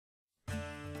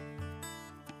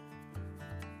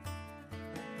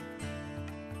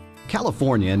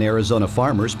California and Arizona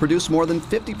farmers produce more than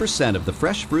 50% of the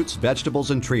fresh fruits,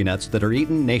 vegetables, and tree nuts that are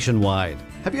eaten nationwide.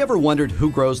 Have you ever wondered who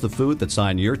grows the food that's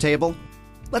on your table?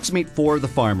 Let's meet four of the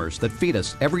farmers that feed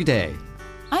us every day.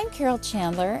 I'm Carol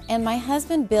Chandler, and my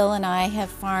husband Bill and I have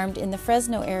farmed in the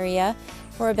Fresno area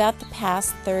for about the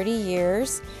past 30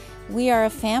 years. We are a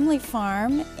family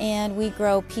farm, and we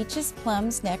grow peaches,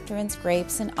 plums, nectarines,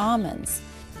 grapes, and almonds.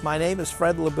 My name is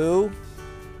Fred Lobue.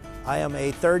 I am a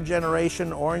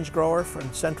third-generation orange grower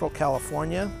from Central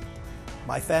California.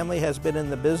 My family has been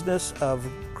in the business of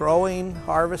growing,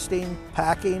 harvesting,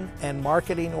 packing, and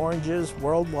marketing oranges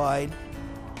worldwide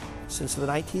since the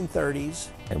 1930s.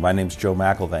 Hey, my name's Joe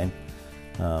MacIlvaine.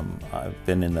 I've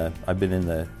been in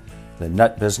the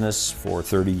nut business for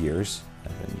 30 years.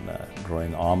 I've been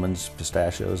growing almonds,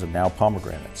 pistachios, and now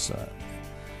pomegranates.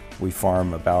 We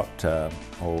farm about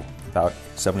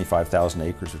 75,000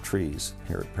 acres of trees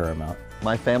here at Paramount.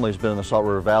 My family's been in the Salt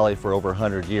River Valley for over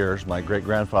 100 years. My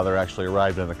great-grandfather actually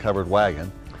arrived in a covered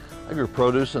wagon. I grew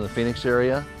produce in the Phoenix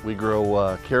area. We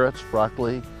grow carrots,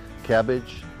 broccoli,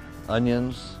 cabbage,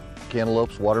 onions,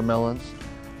 cantaloupes, watermelons.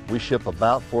 We ship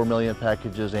about 4 million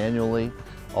packages annually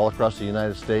all across the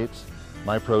United States.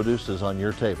 My produce is on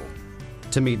your table.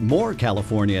 To meet more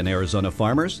California and Arizona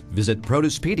farmers, visit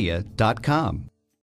Producepedia.com.